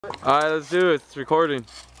Alright, let's do it. It's recording.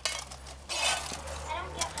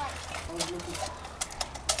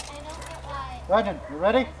 Ryan, you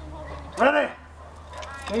ready? Ready!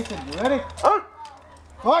 Jason, you ready? Out!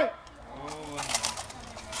 Fight!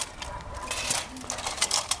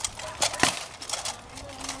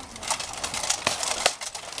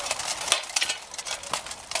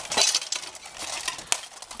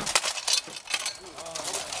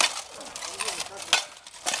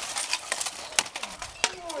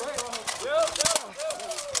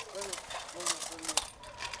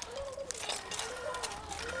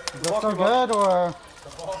 Is that so good, or?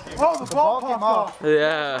 Oh, the ball came off.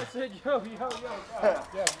 Yeah. I said, yo.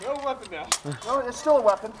 Yeah, no weapon now. No, it's still a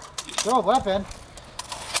weapon. Still a weapon.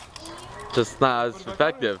 Just not as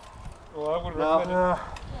effective. Well, I would recommend it.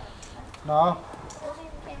 No.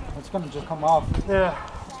 It's gonna just come off. Yeah.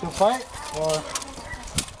 Still fight, or?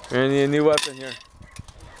 We're gonna need a new weapon here.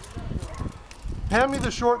 Hand me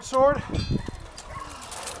the short sword.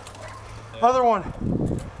 Other one.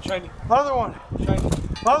 Shiny. Other one. Shiny.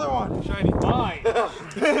 Other one. Shiny. Mine.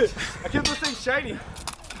 I kept on saying shiny.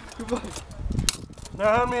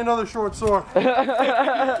 Now hand me another short sword. The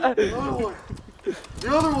other one.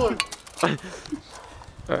 The other one.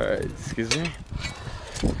 Alright, excuse me.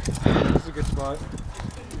 This is a good spot.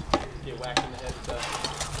 Get whacked in the head with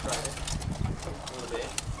a bit.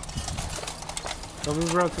 Don't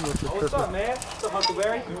move around too much. Oh, what's up, man? What's up,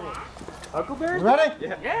 Huckleberry? Huckleberry? You ready?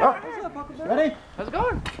 Yeah. What's up, Huckleberry? Ready? How's it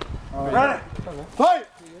going? Ready. Fight!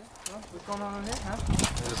 What's going on in here, huh?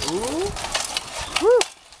 Ooh. Woo!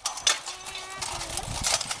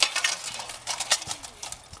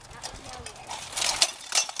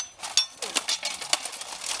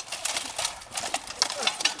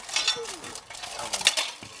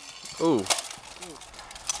 Ooh.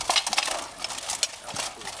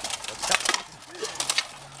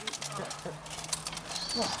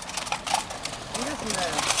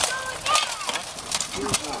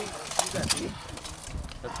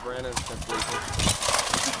 That's Brandon's. That's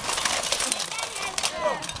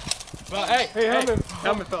well, hey,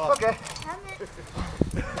 helmet fell off. Okay.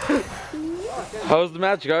 How was the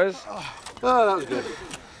match, guys? Oh, that was good.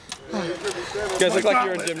 You guys look like you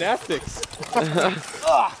were in gymnastics.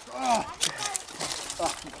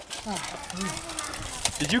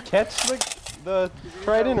 Did you catch the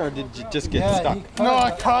trident, or did you just get stuck? No,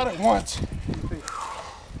 I caught it once.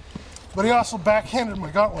 But he also backhanded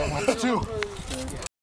my gauntlet once too.